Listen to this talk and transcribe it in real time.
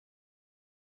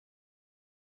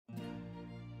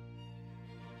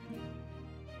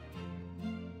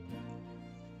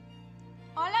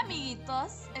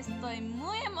amiguitos, estoy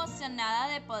muy emocionada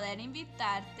de poder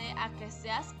invitarte a que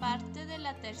seas parte de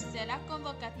la Tercera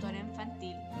Convocatoria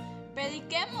Infantil.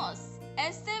 ¡Prediquemos!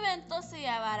 Este evento se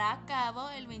llevará a cabo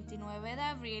el 29 de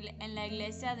abril en la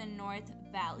iglesia de North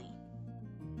Valley.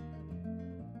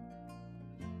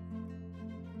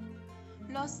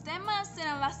 Los temas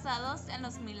serán basados en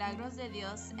los milagros de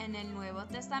Dios en el Nuevo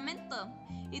Testamento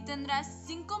y tendrás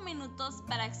 5 minutos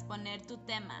para exponer tu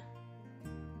tema.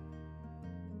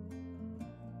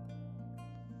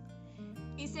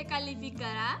 Y se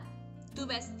calificará tu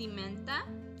vestimenta,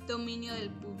 dominio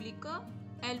del público,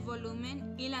 el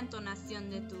volumen y la entonación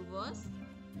de tu voz,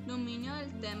 dominio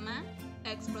del tema,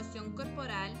 expresión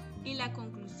corporal y la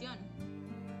conclusión.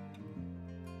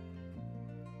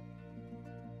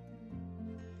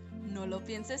 No lo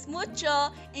pienses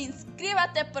mucho,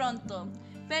 inscríbete pronto.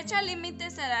 Fecha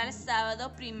límite será el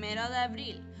sábado 1 de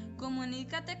abril.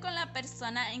 Comunícate con la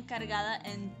persona encargada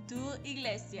en tu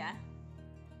iglesia.